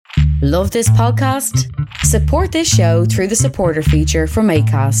Love this podcast? Support this show through the supporter feature from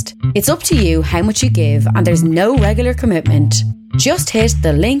Acast. It's up to you how much you give, and there's no regular commitment. Just hit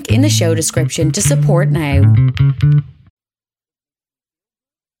the link in the show description to support now.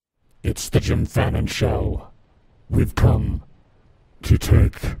 It's the Jim Fannin Show. We've come to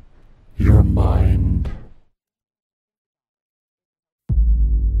take your mind.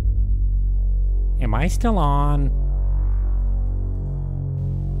 Am I still on?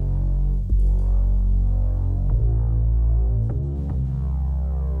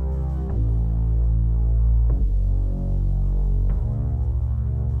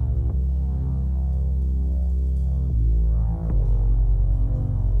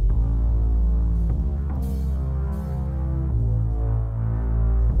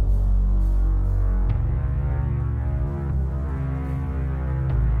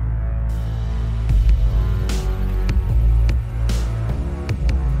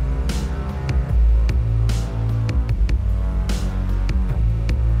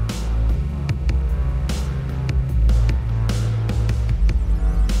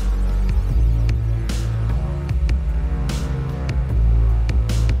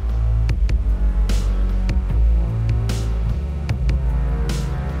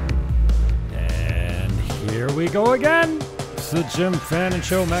 Go again. It's the Jim Fannin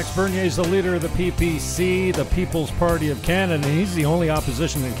Show. Max Bernier is the leader of the PPC, the People's Party of Canada, and he's the only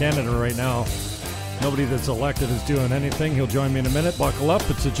opposition in Canada right now. Nobody that's elected is doing anything. He'll join me in a minute. Buckle up.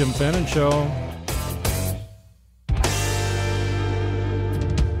 It's the Jim Fannin Show.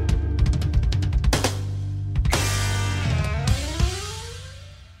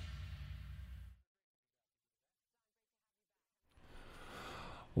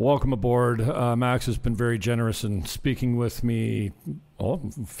 Welcome aboard. Max has been very generous in speaking with me a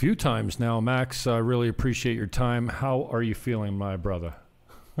few times now. Max, I really appreciate your time. How are you feeling, my brother?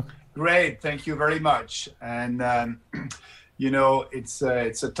 Great. Thank you very much. And, it's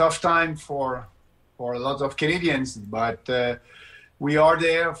a tough time for a lot of Canadians, but we are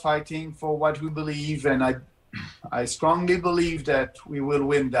there fighting for what we believe, and I strongly believe that we will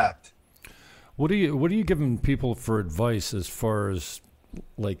win that. What are you giving people for advice as far as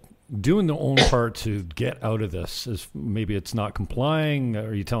like doing their own part to get out of this? Is maybe it's not complying?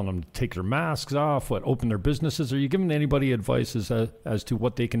 Are you telling them to take their masks off? Open their businesses? Are you giving anybody advice as to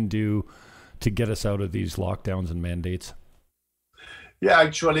what they can do to get us out of these lockdowns and mandates? Yeah,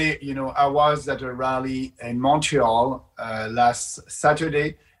 actually, I was at a rally in Montreal last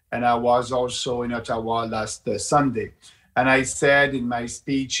Saturday, and I was also in Ottawa last Sunday. And I said in my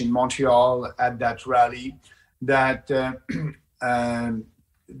speech in Montreal at that rally that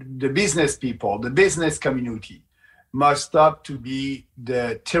the business people, the business community must stop to be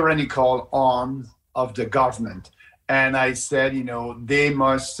the tyrannical arm of the government. And I said, they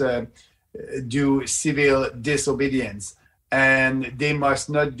must do civil disobedience, and they must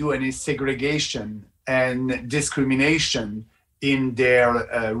not do any segregation and discrimination in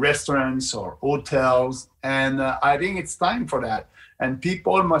their restaurants or hotels. And I think it's time for that. And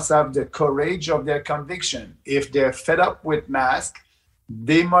people must have the courage of their conviction. If they're fed up with masks,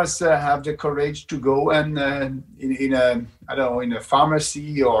 they must have the courage to go and in a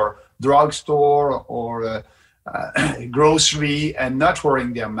pharmacy or drugstore or grocery and not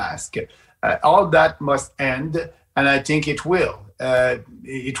wearing their mask. All that must end, and I think it will.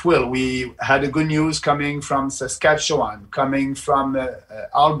 It will. We had a good news coming from Saskatchewan, coming from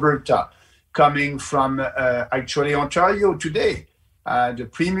Alberta, coming from actually Ontario today. The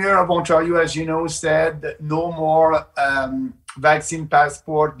Premier of Ontario, as you know, said no more vaccine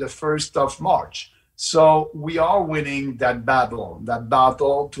passport the 1st of March. So we are winning that battle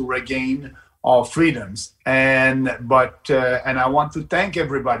to regain our freedoms. And I want to thank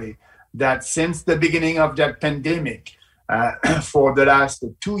everybody that since the beginning of that pandemic, for the last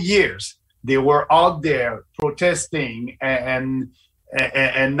 2 years, they were out there protesting. And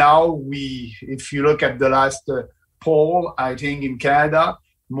now if you look at the last poll, I think in Canada,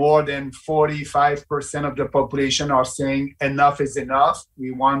 more than 45% of the population are saying enough is enough.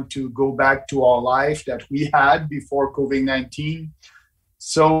 We want to go back to our life that we had before COVID-19.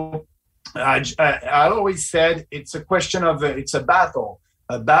 So I always said it's a question of, it's a battle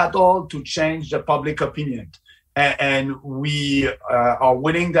to change the public opinion. And we are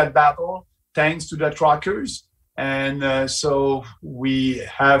winning that battle thanks to the truckers. And so we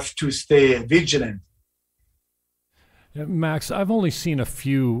have to stay vigilant. Max, I've only seen a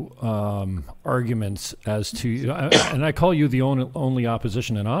few arguments as to, and I call you the only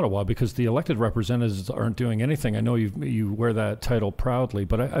opposition in Ottawa because the elected representatives aren't doing anything. I know you wear that title proudly,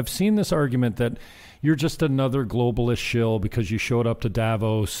 but I've seen this argument that you're just another globalist shill because you showed up to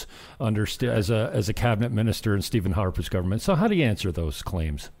Davos as a cabinet minister in Stephen Harper's government. So how do you answer those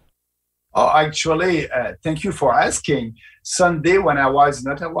claims? Oh, actually, thank you for asking. Sunday, when I was in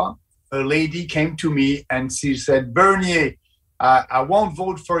Ottawa, a lady came to me and she said, Bernier, I won't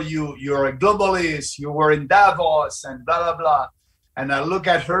vote for you. You're a globalist. You were in Davos and blah, blah, blah. And I look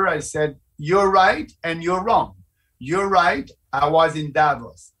at her, I said, you're right and you're wrong. You're right. I was in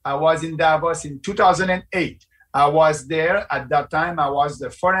Davos. I was in Davos in 2008. I was there at that time. I was the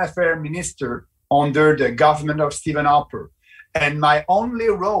foreign affairs minister under the government of Stephen Harper. And my only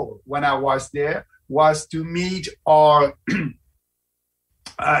role when I was there was to meet our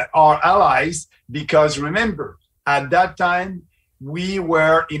allies, because remember, at that time, we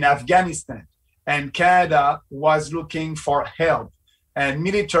were in Afghanistan and Canada was looking for help and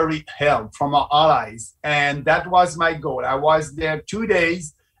military help from our allies. And that was my goal. I was there 2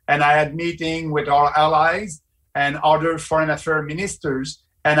 days and I had meeting with our allies and other foreign affairs ministers.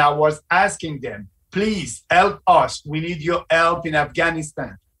 And I was asking them, please help us. We need your help in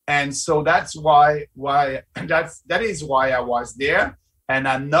Afghanistan. And so that is why I was there. And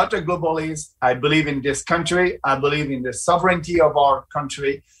I'm not a globalist. I believe in this country. I believe in the sovereignty of our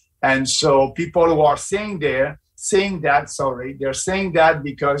country. And so people who are saying that, they're saying that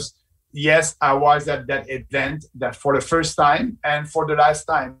because, yes, I was at that event that for the first time and for the last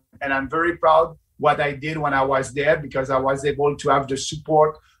time. And I'm very proud what I did when I was there because I was able to have the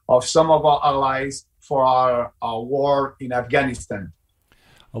support of some of our allies for our war in Afghanistan.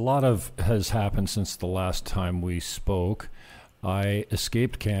 A lot has happened since the last time we spoke. I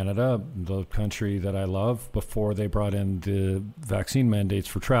escaped Canada, the country that I love, before they brought in the vaccine mandates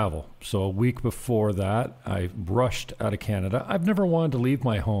for travel. So a week before that, I rushed out of Canada. I've never wanted to leave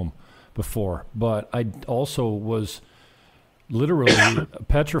my home before, but I also was literally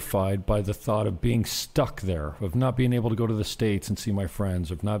petrified by the thought of being stuck there, of not being able to go to the States and see my friends,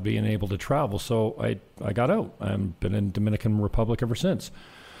 of not being able to travel. So I got out. I've been in Dominican Republic ever since.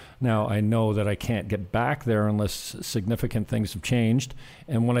 Now, I know that I can't get back there unless significant things have changed.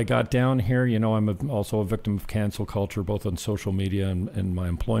 And when I got down here, I'm also a victim of cancel culture, both on social media and my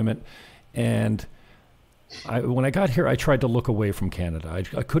employment. And when I got here, I tried to look away from Canada.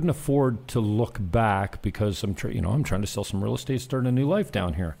 I couldn't afford to look back because I'm trying to sell some real estate, start a new life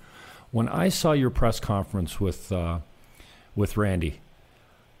down here. When I saw your press conference with Randy,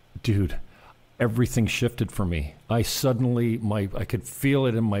 dude, everything shifted for me. I could feel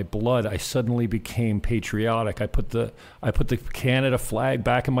it in my blood. I suddenly became patriotic. I put the Canada flag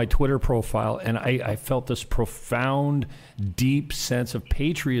back in my Twitter profile, and I felt this profound, deep sense of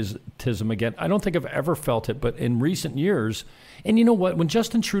patriotism again. I don't think I've ever felt it, but in recent years. And you know what? When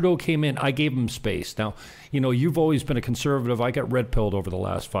Justin Trudeau came in, I gave him space. Now, you've always been a conservative. I got red-pilled over the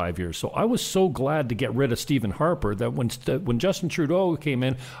last 5 years. So I was so glad to get rid of Stephen Harper that when Justin Trudeau came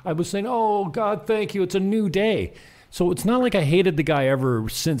in, I was saying, oh, God, thank you. It's a new day. So it's not like I hated the guy ever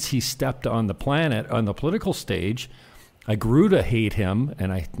since he stepped on the planet, on the political stage. I grew to hate him,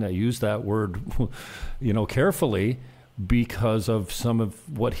 and I use that word, carefully, because of some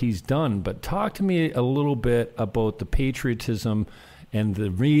of what he's done. But talk to me a little bit about the patriotism and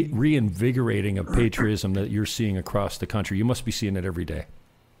the reinvigorating of patriotism that you're seeing across the country. You must be seeing it every day.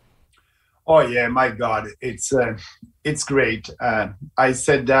 Oh yeah, my God, it's great. I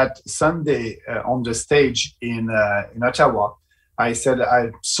said that Sunday on the stage in Ottawa. I said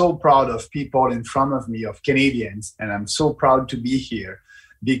I'm so proud of people in front of me, of Canadians, and I'm so proud to be here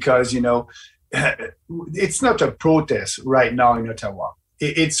because it's not a protest right now in Ottawa.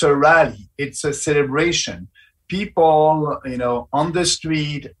 It's a rally. It's a celebration. People, on the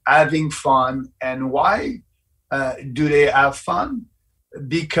street having fun. And why do they have fun?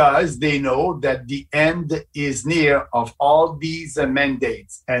 Because they know that the end is near of all these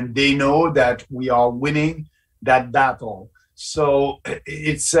mandates, and they know that we are winning that battle. So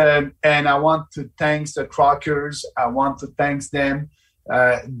it's, and I want to thank the truckers. I want to thank them.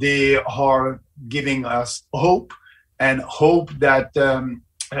 They are giving us hope, and hope that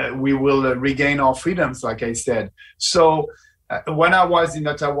we will regain our freedoms, like I said. So when I was in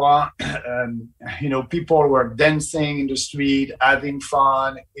Ottawa, people were dancing in the street, having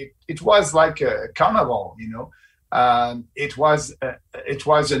fun. It was like a carnival, It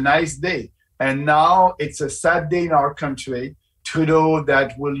was a nice day. And now it's a sad day in our country. Trudeau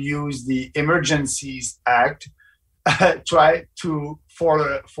that will use the Emergencies Act for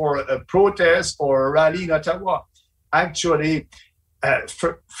a protest or a rally in Ottawa. actually,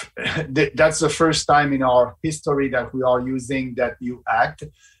 that's the first time in our history that we are using that new act.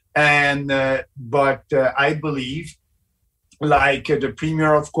 And but I believe, like the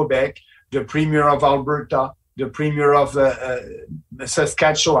Premier of Quebec, the Premier of Alberta, the Premier of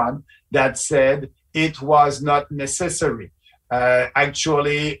Saskatchewan, that said it was not necessary.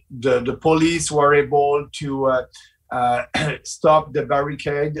 Actually, the police were able to stop the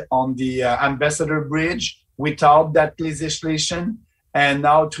barricade on the Ambassador Bridge without that legislation, and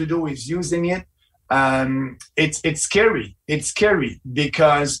now Trudeau is using it. It's scary. It's scary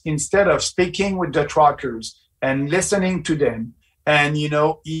because instead of speaking with the truckers and listening to them, and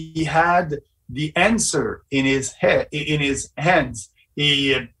he had the answer in his hands.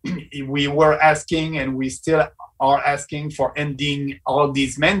 We were asking, and we still are asking for ending all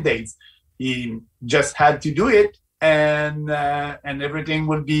these mandates. He just had to do it, and everything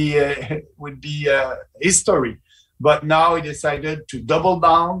would be history. But now he decided to double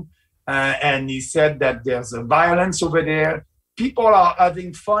down, and he said that there's a violence over there. People are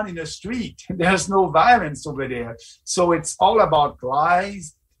having fun in the street. There's no violence over there. So it's all about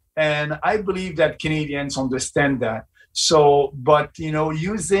lies, and I believe that Canadians understand that. So, but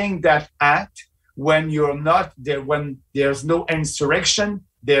using that act when you're not there, when there's no insurrection,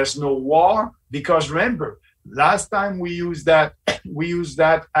 there's no war. Because remember, last time we used that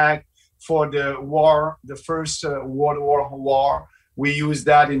act for the war, the first World War. We used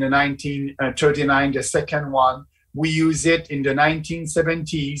that in the 1939, the second one. We used it in the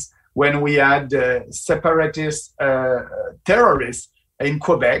 1970s when we had separatist terrorists in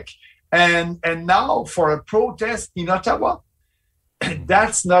Quebec. And now for a protest in Ottawa,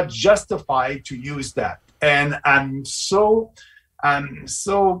 that's not justified to use that. And I'm so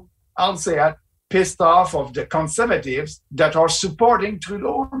I'll say pissed off of the Conservatives that are supporting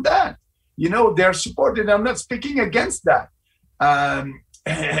Trudeau on that. They're supporting. I'm not speaking against that. The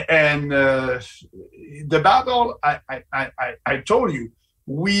battle, I told you,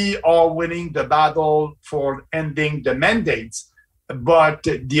 we are winning the battle for ending the mandates. But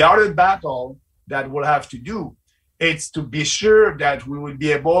the other battle that we'll have to do, it's to be sure that we will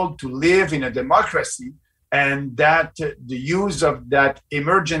be able to live in a democracy, and that the use of that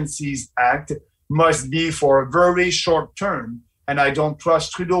Emergencies Act must be for a very short term. And I don't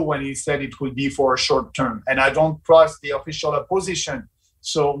trust Trudeau when he said it will be for a short term. And I don't trust the official opposition.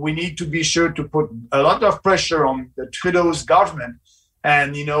 So we need to be sure to put a lot of pressure on the Trudeau's government.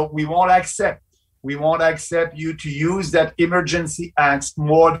 And, we won't accept you to use that Emergency Act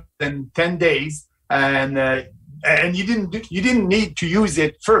more than 10 days. And you didn't need to use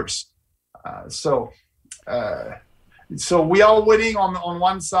it first. So we are winning on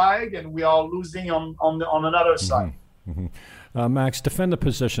one side, and we are losing on another side. Mm-hmm. Max, defend the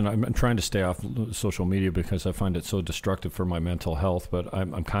position. I'm trying to stay off social media because I find it so destructive for my mental health, but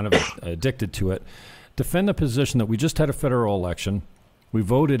I'm kind of addicted to it. Defend the position that we just had a federal election. We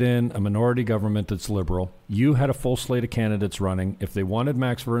voted in a minority government that's liberal. You had a full slate of candidates running. If they wanted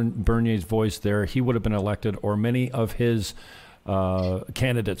Max Bernier's voice there, he would have been elected, or many of his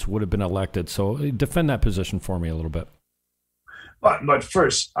candidates would have been elected. So defend that position for me a little bit. But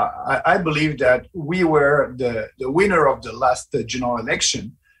first, I believe that we were the winner of the last general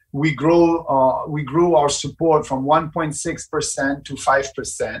election. We grew our support from 1.6% to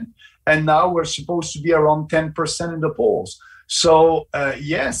 5%, and now we're supposed to be around 10% in the polls. So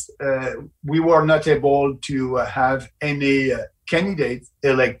yes, we were not able to have any candidates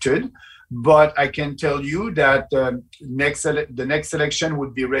elected, but I can tell you that the next election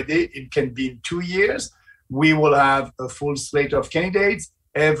would be ready. It can be in 2 years. We will have a full slate of candidates.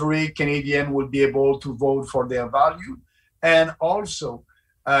 Every Canadian will be able to vote for their value. And also,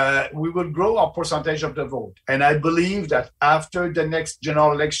 we will grow our percentage of the vote. And I believe that after the next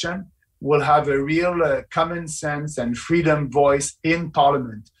general election, we'll have a real common sense and freedom voice in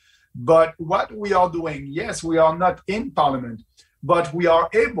Parliament. But what we are doing, yes, we are not in Parliament, but we are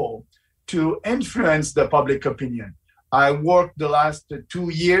able to influence the public opinion. I worked the last 2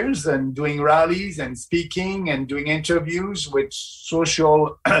 years and doing rallies and speaking and doing interviews with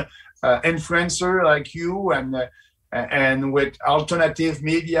social influencers like you and with alternative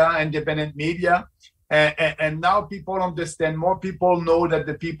media, independent media. And now people understand, more people know that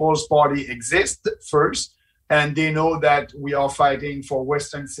the People's Party exists first, and they know that we are fighting for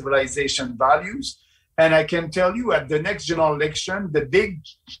Western civilization values. And I can tell you at the next general election, the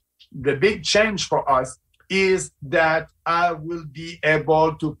big change for us is that I will be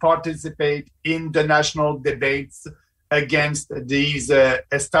able to participate in the national debates against these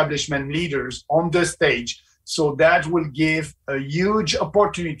establishment leaders on the stage. So that will give a huge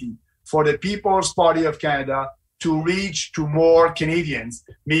opportunity for the People's Party of Canada to reach to more Canadians,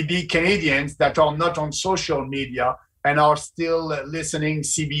 maybe Canadians that are not on social media and are still listening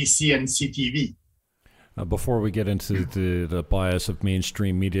CBC and CTV. Before we get into the bias of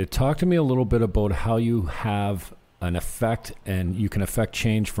mainstream media, talk to me a little bit about how you have an effect and you can affect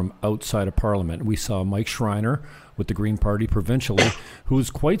change from outside of Parliament. We saw Mike Schreiner with the Green Party provincially, who was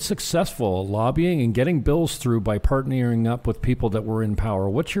quite successful lobbying and getting bills through by partnering up with people that were in power.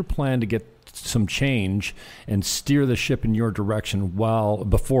 What's your plan to get some change and steer the ship in your direction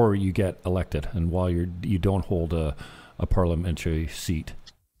before you get elected and while you don't hold a parliamentary seat?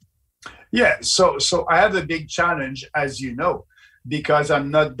 Yeah, so I have a big challenge, as you know, because I'm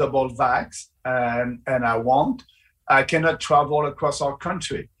not double vax and I won't. I cannot travel across our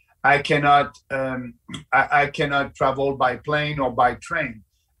country. I cannot travel by plane or by train.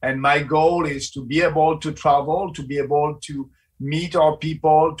 And my goal is to be able to travel, to be able to meet our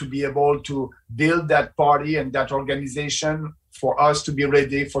people, to be able to build that party and that organization for us to be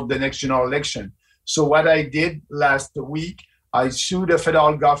ready for the next general election. So what I did last week, I sued the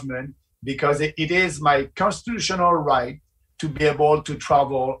federal government because it is my constitutional right to be able to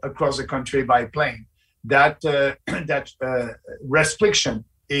travel across the country by plane. That restriction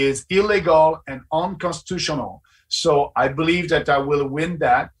is illegal and unconstitutional. So I believe that I will win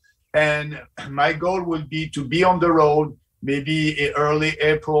that. And my goal will be to be on the road, maybe early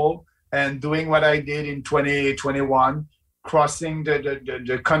April, and doing what I did in 2021, crossing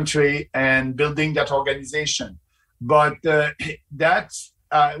the country and building that organization. But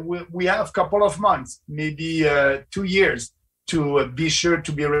we have a couple of months, maybe 2 years, to be sure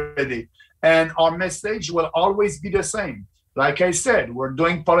to be ready. And our message will always be the same. Like I said, we're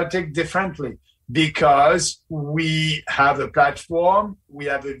doing politics differently because we have a platform, we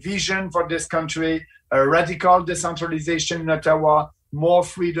have a vision for this country, a radical decentralization in Ottawa, more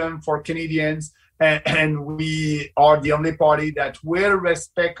freedom for Canadians, and we are the only party that will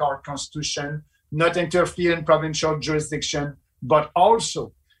respect our constitution, not interfere in provincial jurisdiction, but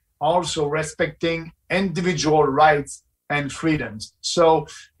also respecting individual rights and freedoms. So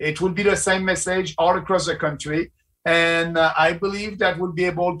it will be the same message all across the country. And I believe that we'll be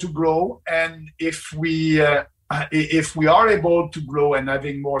able to grow. And if we are able to grow and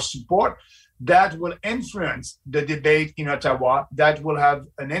having more support, that will influence the debate in Ottawa. That will have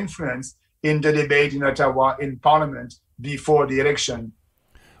an influence in the debate in Ottawa in Parliament before the election.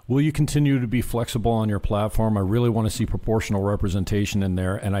 Will you continue to be flexible on your platform? I really want to see proportional representation in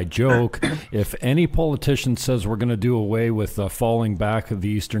there. And I joke, if any politician says we're going to do away with falling back of the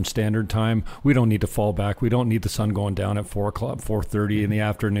Eastern Standard Time, we don't need to fall back. We don't need the sun going down at 4:30 in the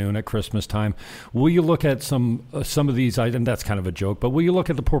afternoon at Christmas time. Will you look at some of these items? That's kind of a joke, but will you look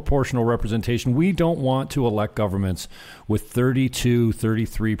at the proportional representation? We don't want to elect governments with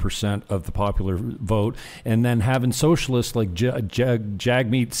 33% of the popular vote and then having socialists like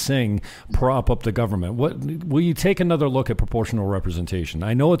Jagmeet Singh prop up the government. Will you take another look at proportional representation?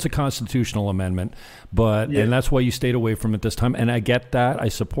 I know it's a constitutional amendment, and that's why you stayed away from it this time. And I get that, I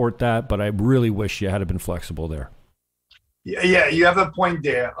support that, but I really wish you had been flexible there. Yeah, you have a point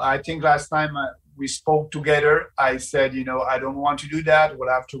there. I think last time we spoke together, I said, I don't want to do that. We'll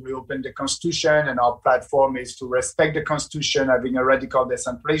have to reopen the Constitution, and our platform is to respect the Constitution, having a radical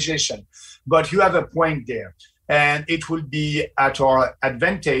decentralization. But you have a point there. And it will be at our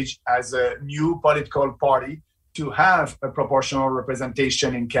advantage as a new political party to have a proportional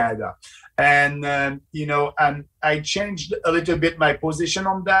representation in Canada. And, and I changed a little bit my position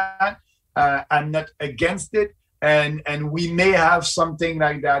on that. I'm not against it. And we may have something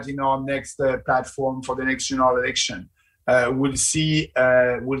like that in our next platform for the next general election. We'll see.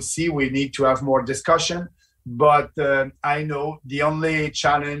 We need to have more discussion. But I know the only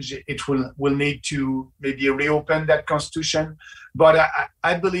challenge, it will need to maybe reopen that constitution. But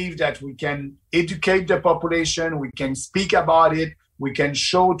I believe that we can educate the population, we can speak about it, we can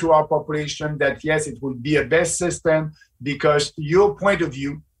show to our population that, yes, it will be a best system because your point of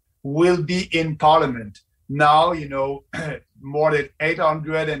view will be in Parliament. Now, more than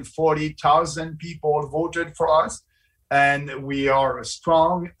 840,000 people voted for us. And we are a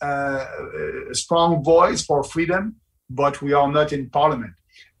strong voice for freedom, but we are not in Parliament.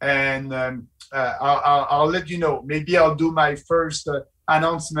 And I'll let you know. Maybe I'll do my first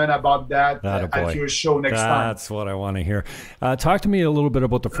announcement about that at your show next time. That's what I want to hear. Talk to me a little bit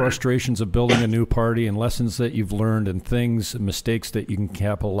about the frustrations of building a new party and lessons that you've learned and mistakes that you can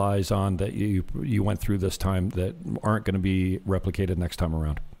capitalize on that you went through this time that aren't going to be replicated next time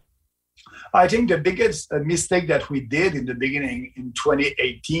around. I think the biggest mistake that we did in the beginning in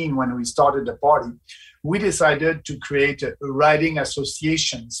 2018 when we started the party, we decided to create riding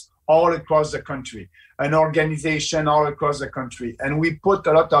associations all across the country, an organization all across the country. And we put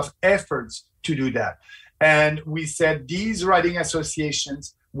a lot of efforts to do that. And we said these riding associations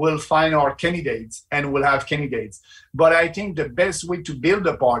will find our candidates and will have candidates. But I think the best way to build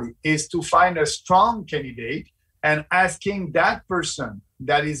a party is to find a strong candidate and asking that person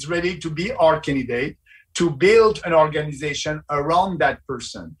that is ready to be our candidate to build an organization around that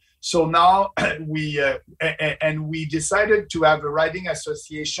person. So now we decided to have a riding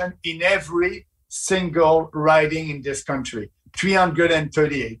association in every single riding in this country,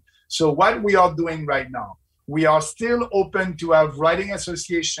 338. So what we are doing right now, we are still open to have riding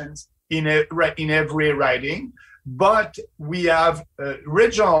associations in every riding, but we have a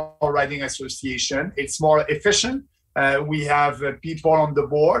regional riding association. It's more efficient. We have people on the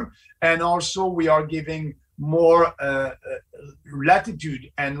board, and also we are giving more latitude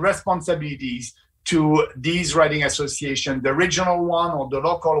and responsibilities to these riding associations, the regional one or the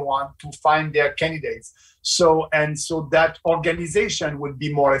local one, to find their candidates. So that organization would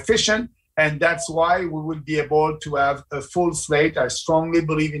be more efficient, and that's why we will be able to have a full slate. I strongly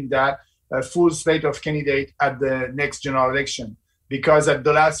believe in that, a full slate of candidates at the next general election. Because at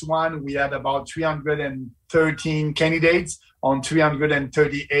the last one, we had about 313 candidates on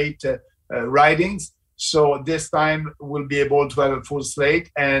 338 ridings. So this time we'll be able to have a full slate,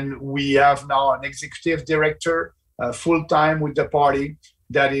 and we have now an executive director full-time with the party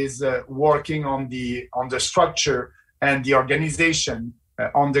that is working on the structure and the organization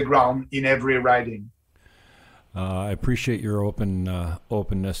on the ground in every riding. I appreciate your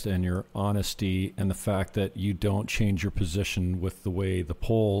openness and your honesty, and the fact that you don't change your position with the way the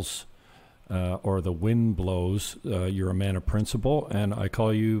polls or the wind blows. You're a man of principle, and I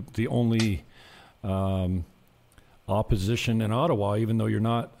call you the only opposition in Ottawa, even though you're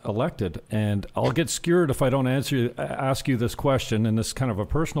not elected. And I'll get scared if I don't ask you this question, and this is kind of a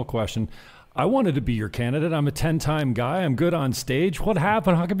personal question. I wanted to be your candidate. I'm a 10-time guy. I'm good on stage. What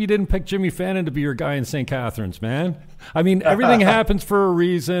happened? How come you didn't pick Jimmy Fannin to be your guy in St. Catharines, man? I mean, everything happens for a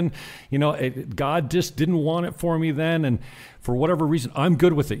reason. You know, God just didn't want it for me then. And for whatever reason, I'm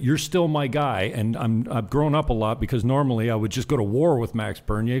good with it. You're still my guy. And I've grown up a lot, because normally I would just go to war with Max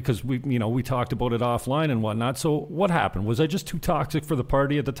Bernier, because we talked about it offline and whatnot. So what happened? Was I just too toxic for the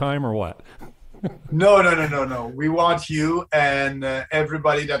party at the time, or what? No. We want you and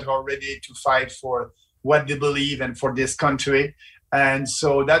everybody that are ready to fight for what they believe and for this country. And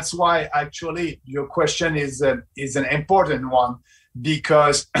so that's why actually your question is an important one,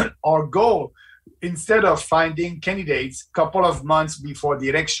 because our goal, instead of finding candidates a couple of months before the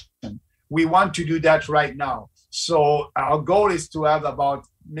election, we want to do that right now. So our goal is to have about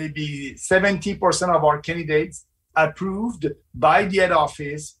maybe 70% of our candidates approved by the head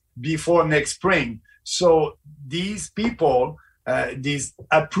office before next spring. So these people, these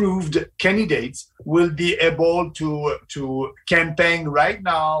approved candidates, will be able to campaign right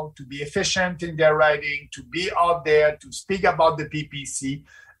now, to be efficient in their writing, to be out there, to speak about the PPC.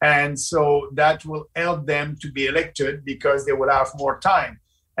 And so that will help them to be elected, because they will have more time.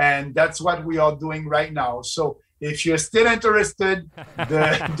 And that's what we are doing right now. So if you're still interested,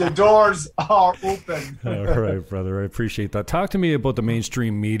 the doors are open. All right, brother. I appreciate that. Talk to me about the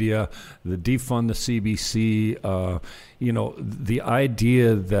mainstream media, the defund the CBC, the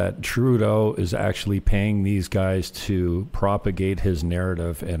idea that Trudeau is actually paying these guys to propagate his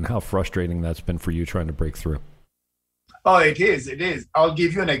narrative, and how frustrating that's been for you trying to break through. Oh, it is. I'll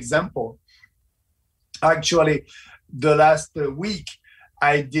give you an example. Actually, the last week,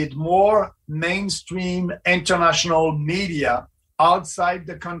 I did more mainstream international media outside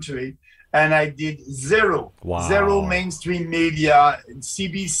the country, and I did zero mainstream media,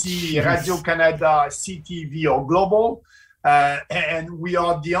 CBC, Radio-Canada, CTV, or Global. And we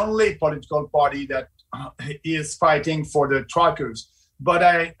are the only political party that is fighting for the truckers. But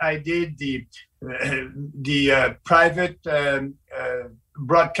I did the private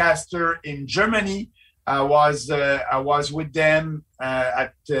broadcaster in Germany. I was with them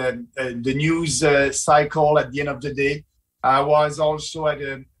at the news cycle at the end of the day. I was also at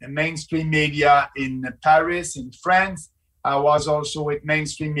a mainstream media in Paris, in France. I was also with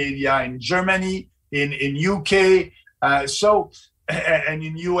mainstream media in Germany, in UK, and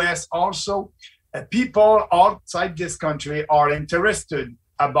in US also. People outside this country are interested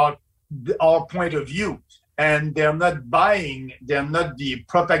about our point of view, and they're not the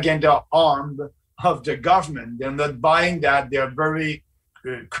propaganda arm of the government. They're not buying that. They're very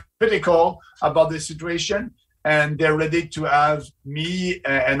critical about the situation, and they're ready to have me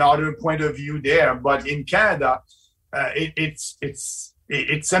another point of view there. But in Canada, it's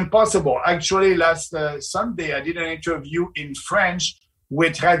impossible. Actually, last Sunday, I did an interview in French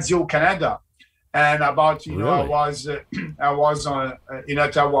with Radio Canada. And about, Really? I was in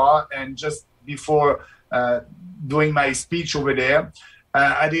Ottawa, and just before doing my speech over there,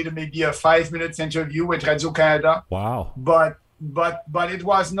 I did maybe a 5 minutes interview with Radio Canada. Wow. But it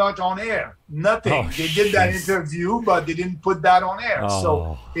was not on air. Nothing. Oh, they did that interview, but they didn't put that on air. Oh.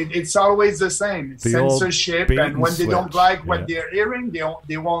 So it's always the same. It's The old censorship, bait and and when they don't switch. like what Yeah. they're hearing, they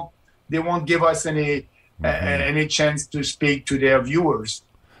won't give us any chance to speak to their viewers.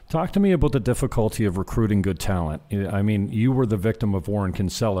 Talk to me about the difficulty of recruiting good talent. I mean, you were the victim of Warren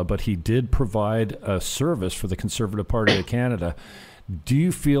Kinsella, but he did provide a service for the Conservative Party of Canada. Do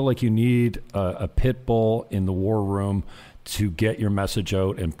you feel like you need a pit bull in the war room to get your message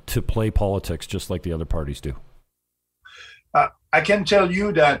out and to play politics just like the other parties do? I can tell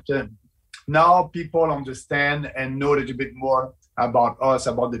you that now people understand and know a little bit more about us,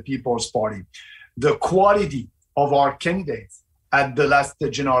 about the People's Party. The quality of our candidates at the last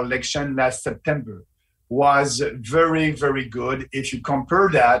general election last September was very, very good. If you compare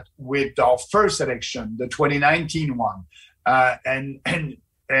that with our first election, the 2019 one,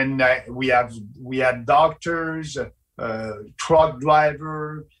 we had doctors, truck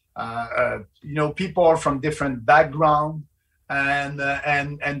driver, people from different backgrounds, and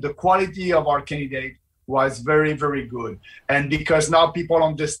the quality of our candidate was very, very good. And because now people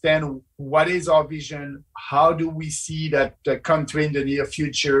understand what is our vision, how do we see that country in the near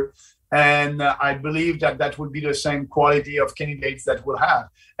future, and I believe that would be the same quality of candidates that we'll have.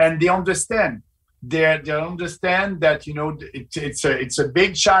 And they understand. They understand that it's a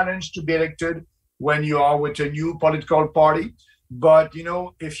big challenge to be elected when you are with a new political party. But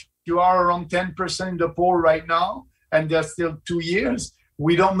if you are around 10% in the poll right now, and there's still 2 years,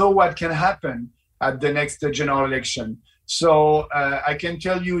 we don't know what can happen at the next general election. So I can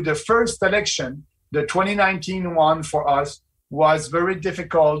tell you the first election, the 2019 one for us, was very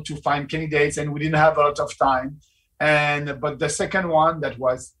difficult to find candidates, and we didn't have a lot of time. But the second one, that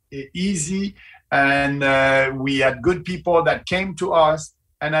was easy, and we had good people that came to us,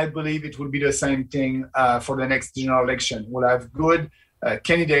 and I believe it will be the same thing for the next general election. We'll have good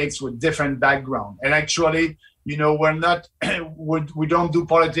candidates with different background. And actually, we're not, we don't do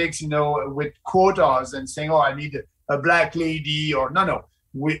politics, with quotas and saying, I need a black lady, or no.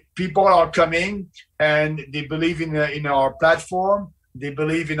 People are coming and they believe in our platform. They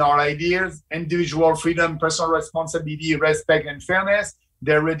believe in our ideas, individual freedom, personal responsibility, respect, and fairness.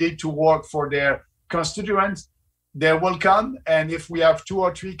 They're ready to work for their constituents. They're welcome. And if we have 2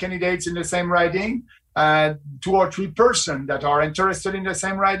 or 3 candidates in the same riding, 2 or 3 persons that are interested in the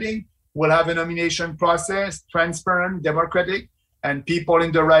same riding, we'll have a nomination process, transparent, democratic, and people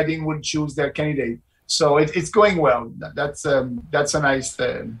in the riding will choose their candidate. So it's going well. That's a nice.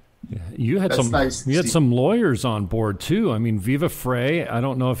 You had some lawyers on board too. I mean, Viva Frei. I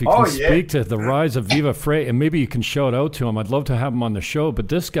don't know if you can speak to the rise of Viva Frei, and maybe you can shout out to him. I'd love to have him on the show. But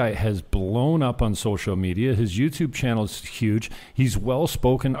this guy has blown up on social media. His YouTube channel is huge. He's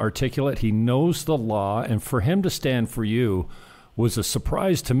well-spoken, articulate. He knows the law, and for him to stand for you was a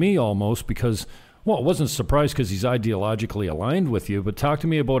surprise to me almost, because, well, it wasn't a surprise because he's ideologically aligned with you, but talk to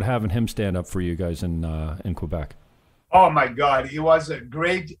me about having him stand up for you guys in Quebec. Oh my God, he was a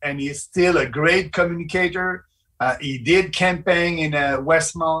great, and he's still a great communicator. He did campaign in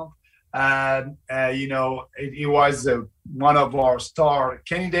Westmount. He was one of our star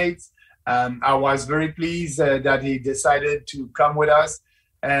candidates. I was very pleased that he decided to come with us.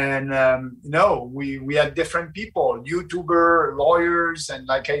 And we had different people, YouTuber, lawyers, and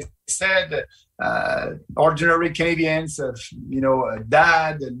like I said, ordinary Canadians,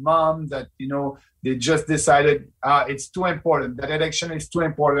 dad and mom that, they just decided it's too important. That election is too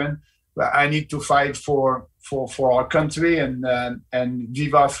important. I need to fight for our country, and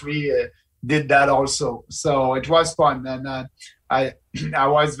Viva Frei did that also. So it was fun, and I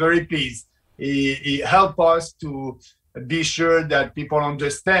was very pleased. He helped us to be sure that people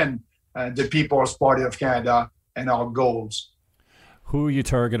understand the People's Party of Canada and our goals. Who are you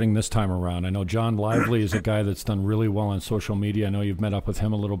targeting this time around? I know John Lively is a guy that's done really well on social media. I know you've met up with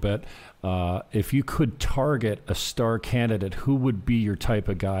him a little bit. If you could target a star candidate, who would be your type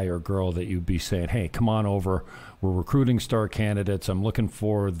of guy or girl that you'd be saying, hey, come on over. We're recruiting star candidates. I'm looking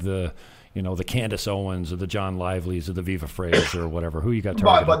for the Candace Owens or the John Lively's or the Viva Freis or whatever. Who you got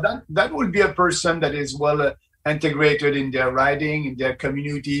targeted? But that would be a person that is well integrated in their riding, in their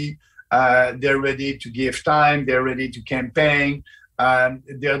community. They're ready to give time. They're ready to campaign.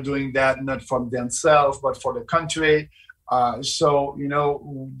 They're doing that not for themselves, but for the country. There's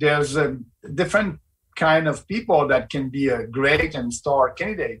a different kind of people that can be a great and star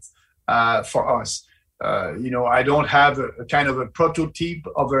candidates for us. I don't have a kind of a prototype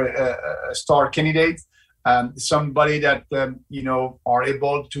of a star candidate, somebody that are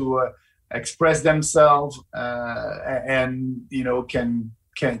able to express themselves and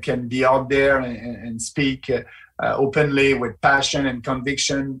can be out there and speak openly with passion and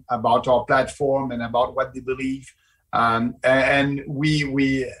conviction about our platform and about what they believe. And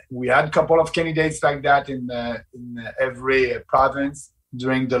we had a couple of candidates like that in every province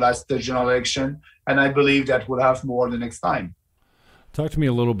during the last general election, and I believe that we'll have more the next time. Talk to me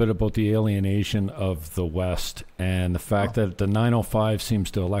a little bit about the alienation of the West and the fact that the 905 seems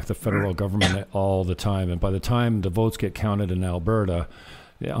to elect the federal government all the time, and by the time the votes get counted in Alberta,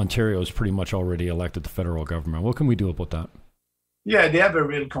 Ontario has pretty much already elected the federal government. What can we do about that? Yeah, they have a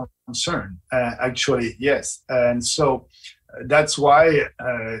real concern, actually, yes. And so that's why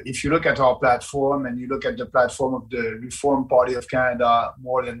if you look at our platform and you look at the platform of the Reform Party of Canada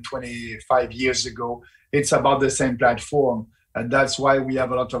more than 25 years ago, it's about the same platform. And that's why we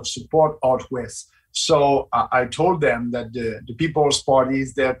have a lot of support out west. So I told them that the People's Party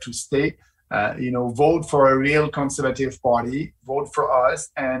is there to stay. Vote for a real conservative party, vote for us,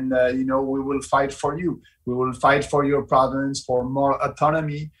 and, we will fight for you. We will fight for your province, for more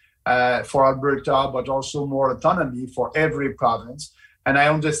autonomy for Alberta, but also more autonomy for every province. And I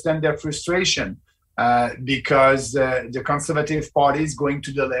understand their frustration because the Conservative Party is going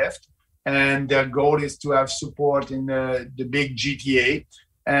to the left, and their goal is to have support in the big GTA.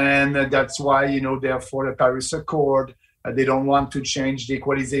 And that's why, they're for the Paris Accord. They don't want to change the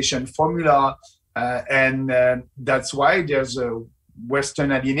equalization formula. And that's why there's a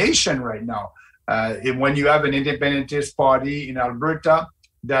Western alienation right now. When you have an independentist party in Alberta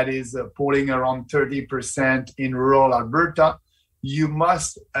that is polling around 30% in rural Alberta, you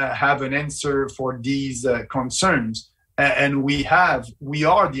must have an answer for these concerns. And we are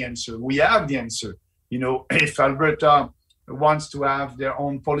the answer. We have the answer. If Alberta wants to have their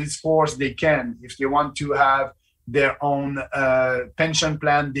own police force, they can. If they want to have their own pension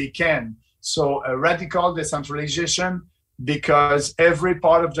plan, they can. So a radical decentralization, because every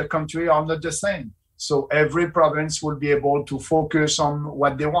part of the country are not the same. So every province will be able to focus on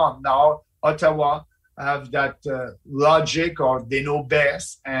what they want. Now, Ottawa have that logic, or they know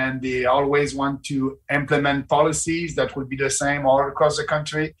best, and they always want to implement policies that will be the same all across the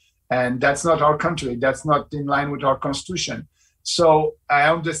country. And that's not our country. That's not in line with our constitution. So I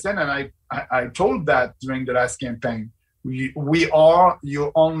understand, and I told that during the last campaign. We are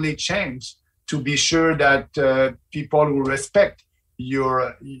your only chance to be sure that people will respect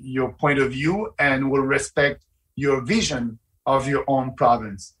your point of view and will respect your vision of your own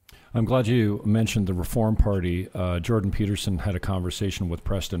province. I'm glad you mentioned the Reform Party. Jordan Peterson had a conversation with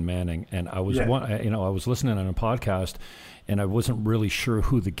Preston Manning, and I was I was listening on a podcast, and I wasn't really sure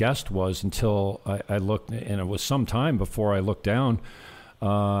who the guest was until I looked, and it was some time before I looked down,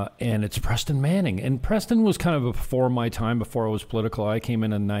 and it's Preston Manning. And Preston was kind of before my time, before I was political. I came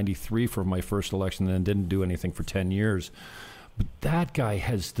in '93 for my first election, and then didn't do anything for 10 years. But that guy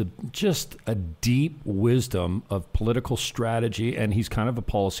has just a deep wisdom of political strategy, and he's kind of a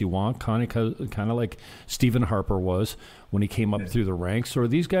policy wonk, kind of like Stephen Harper was when he came up through the ranks. Or are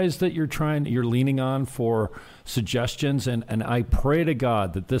these guys that you're leaning on for suggestions? And I pray to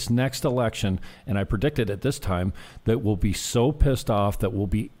God that this next election, and I predicted at this time, that we'll be so pissed off that we'll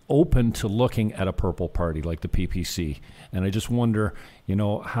be open to looking at a purple party like the PPC. And I just wonder,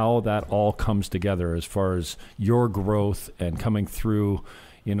 how that all comes together as far as your growth and coming through,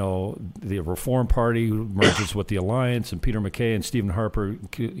 the Reform Party merges with the Alliance, and Peter MacKay and Stephen Harper,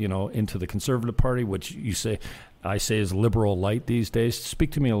 into the Conservative Party, which I say is liberal light these days.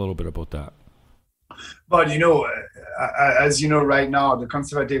 Speak to me a little bit about that. But, as you know, right now, the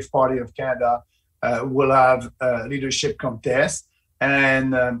Conservative Party of Canada will have a leadership contest.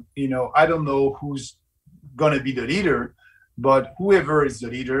 And, I don't know who's going to be the leader, but whoever is the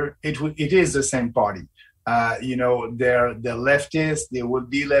leader, it is the same party. They're leftists, they will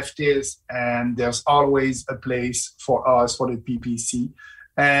be leftists, and there's always a place for us, for the PPC.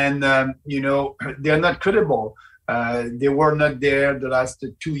 And, they're not credible. They were not there the last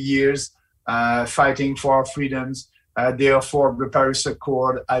 2 years fighting for our freedoms. Therefore, the Paris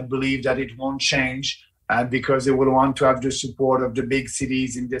Accord, I believe that it won't change because they will want to have the support of the big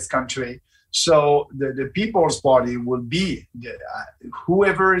cities in this country. So the People's Party will be,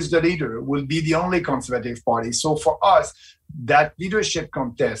 whoever is the leader, will be the only Conservative Party. So for us, that leadership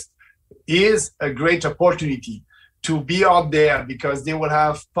contest is a great opportunity to be out there, because they will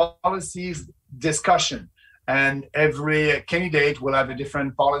have policies discussion, and every candidate will have a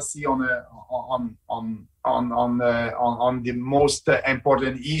different policy on the most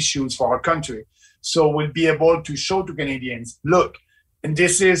important issues for our country. So we'll be able to show to Canadians, look, and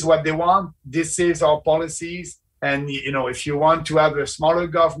this is what they want. This is our policies. And, if you want to have a smaller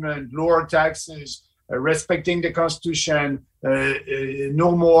government, lower taxes, respecting the Constitution,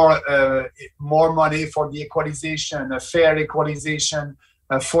 no more money for the equalization, a fair equalization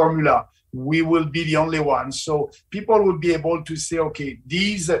formula, we will be the only ones. So people will be able to say, okay,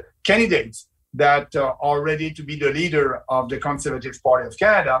 these candidates that are ready to be the leader of the Conservative Party of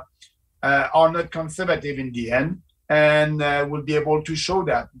Canada are not conservative in the end, and will be able to show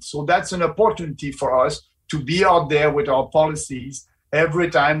that. So that's an opportunity for us to be out there with our policies every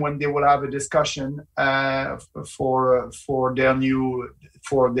time when they will have a discussion for the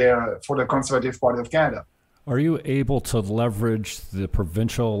Conservative Party of Canada. Are you able to leverage the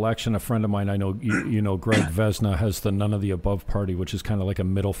provincial election? A friend of mine, I know, Greg Vesna has the none of the above party, which is kind of like a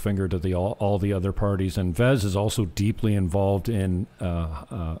middle finger to all the other parties. And Vez is also deeply involved in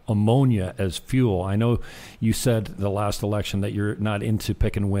ammonia as fuel. I know you said the last election that you're not into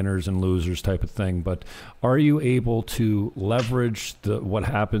picking winners and losers type of thing, but are you able to leverage what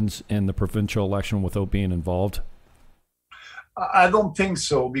happens in the provincial election without being involved? I don't think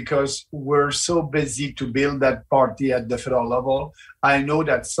so, because we're so busy to build that party at the federal level. I know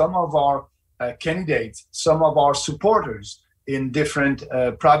that some of our candidates, some of our supporters in different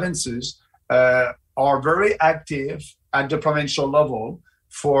provinces are very active at the provincial level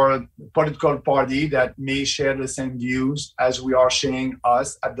for a political party that may share the same views as we are sharing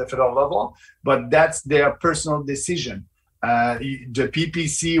us at the federal level, but that's their personal decision. The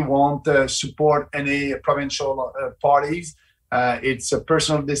PPC won't support any provincial parties. It's a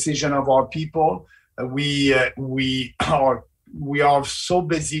personal decision of our people. We are so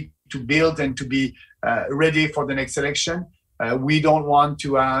busy to build and to be ready for the next election. We don't want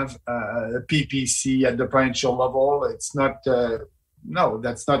to have a PPC at the provincial level. It's not. No,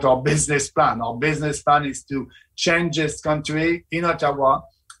 that's not our business plan. Our business plan is to change this country in Ottawa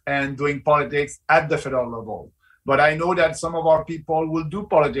and doing politics at the federal level. But I know that some of our people will do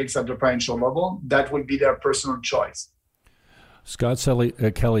politics at the provincial level. That will be their personal choice. Scott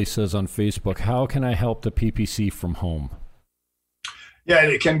Kelly says on Facebook, how can I help the PPC from home? Yeah,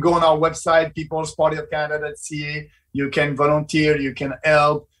 you can go on our website, peoplespartyofcanada.ca. You can volunteer, you can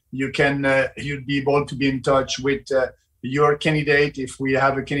help, you'll be able to be in touch with your candidate if we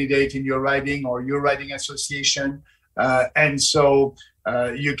have a candidate in your riding or your riding association. And so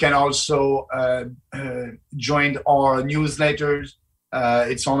you can also join our newsletters.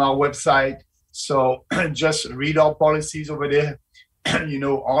 It's on our website. So just read our policies over there.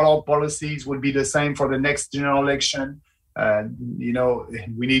 All our policies will be the same for the next general election.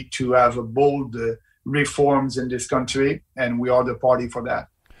 We need to have bold reforms in this country, and we are the party for that.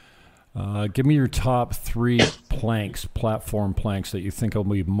 Give me your top 3 platform planks that you think will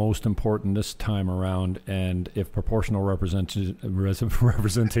be most important this time around. And if proportional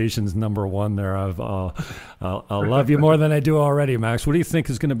representation's number 1 there, I'll love you more than I do already, Max. What do you think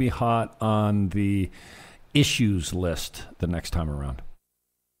is going to be hot on the issues list the next time around?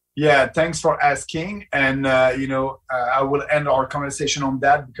 Yeah, thanks for asking. And, I will end our conversation on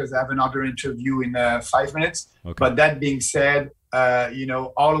that because I have another interview in 5 minutes. Okay. But that being said,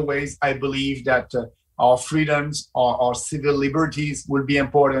 always I believe that our freedoms, our civil liberties will be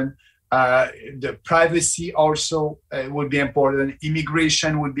important. The privacy also would be important.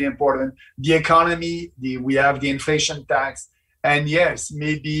 Immigration would be important. The economy, we have the inflation tax. And yes,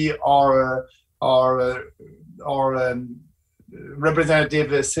 maybe our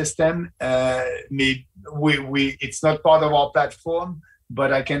representative system, it's not part of our platform,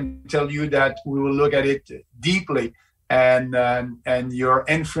 but I can tell you that we will look at it deeply. And your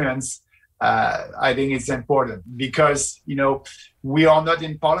influence, I think it's important because, we are not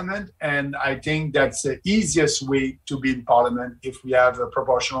in parliament. And I think that's the easiest way to be in parliament if we have a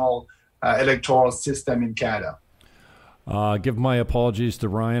proportional electoral system in Canada. Give my apologies to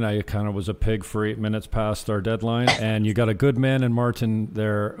Ryan. I kind of was a pig for 8 minutes past our deadline. And you got a good man in Martin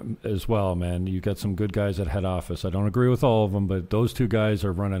there as well, man. You got some good guys at head office. I don't agree with all of them, but those 2 guys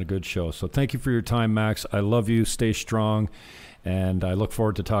are running a good show. So thank you for your time, Max. I love you. Stay strong. And I look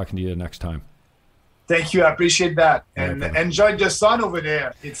forward to talking to you next time. Thank you. I appreciate that. And enjoy the sun over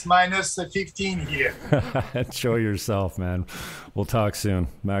there. It's minus 15 here. Enjoy yourself, man. We'll talk soon.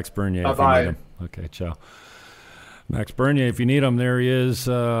 Max Bernier. Bye-bye. Okay, ciao. Max Bernier, if you need him, there he is,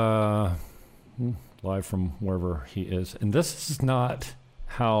 live from wherever he is. And this is not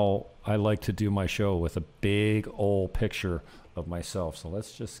how I like to do my show, with a big old picture of myself. So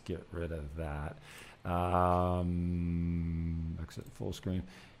let's just get rid of that. Exit full screen.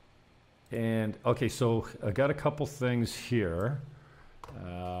 And okay, so I got a couple things here.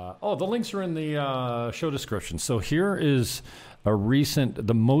 The links are in the show description. So here is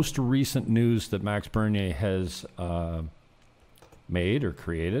the most recent news that Max Bernier has made or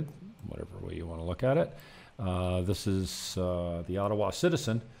created, whatever way you want to look at it. This is the Ottawa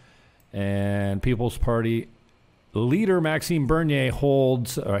Citizen, and People's Party leader Maxime Bernier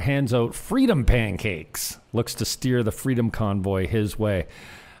hands out freedom pancakes, looks to steer the freedom convoy his way.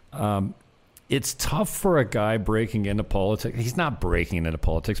 It's tough for a guy breaking into politics. He's not breaking into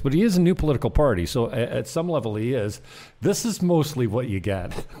politics, but he is a new political party. So at some level he is. This is mostly what you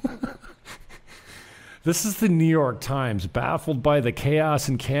get. This is the New York Times. Baffled by the chaos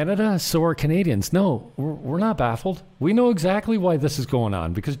in Canada? So are Canadians. No, we're not baffled. We know exactly why this is going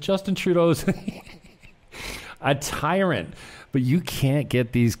on, because Justin Trudeau's a tyrant. But you can't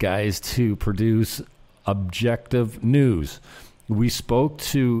get these guys to produce objective news. We spoke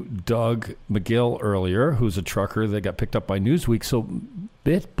to Doug McGill earlier, who's a trucker that got picked up by Newsweek. So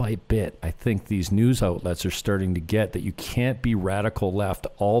bit by bit, I think these news outlets are starting to get that you can't be radical left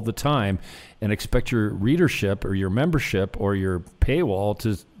all the time and expect your readership or your membership or your paywall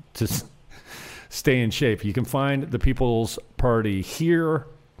to stay in shape. You can find the People's Party here,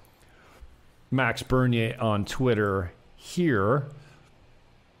 Max Bernier on Twitter here.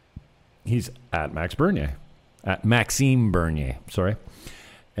 He's at Max Bernier. At Maxime Bernier, sorry.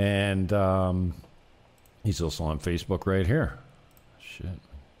 And he's also on Facebook right here. Shit.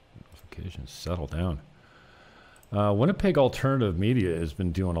 Notifications, settle down. Winnipeg Alternative Media has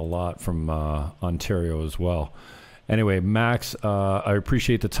been doing a lot from Ontario as well. Anyway, Max, I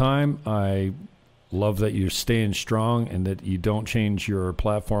appreciate the time. I love that you're staying strong and that you don't change your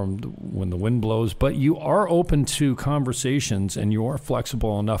platform when the wind blows. But you are open to conversations and you are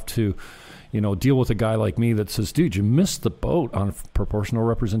flexible enough to deal with a guy like me that says, dude, you missed the boat on proportional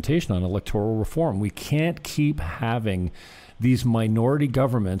representation, on electoral reform. We can't keep having these minority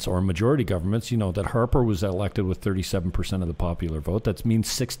governments or majority governments, that Harper was elected with 37% of the popular vote. That means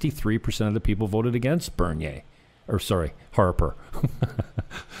 63% of the people voted against Harper.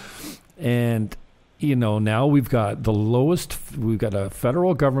 And, now we've got a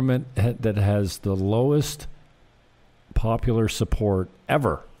federal government that has the lowest popular support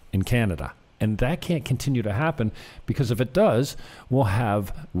ever in Canada. And that can't continue to happen, because if it does, we'll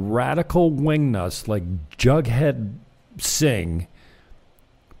have radical wingnuts like Jughead Singh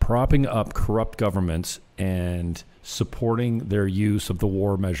propping up corrupt governments and supporting their use of the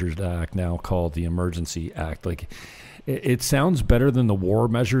War Measures Act, now called the Emergency Act. Like, it sounds better than the War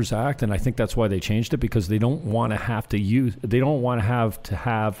Measures Act, and I think that's why they changed it, because they don't want to have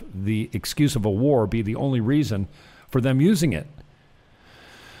the excuse of a war be the only reason for them using it.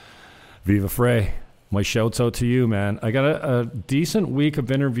 Viva Frey. My shouts out to you, man. I got a decent week of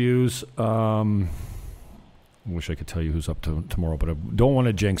interviews. I wish I could tell you who's up to tomorrow, but I don't want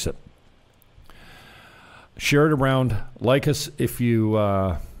to jinx it. Share it around. Like us if you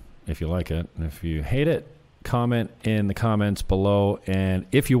like it. And if you hate it, comment in the comments below. And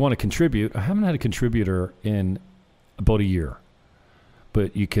if you want to contribute, I haven't had a contributor in about a year,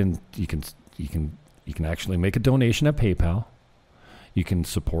 but you can actually make a donation at PayPal. You can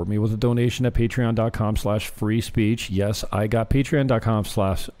support me with a donation at patreon.com/free speech. Yes, I got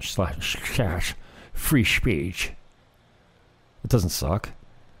patreon.com/free speech. It doesn't suck.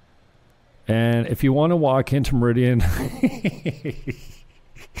 And if you want to walk into Meridian,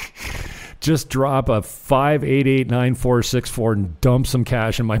 just drop a 5889464 and dump some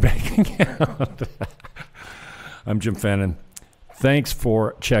cash in my bank account. I'm Jim Fannin. Thanks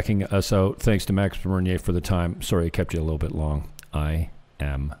for checking us out. Thanks to Max Bernier for the time. Sorry I kept you a little bit long. I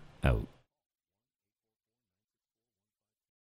am out.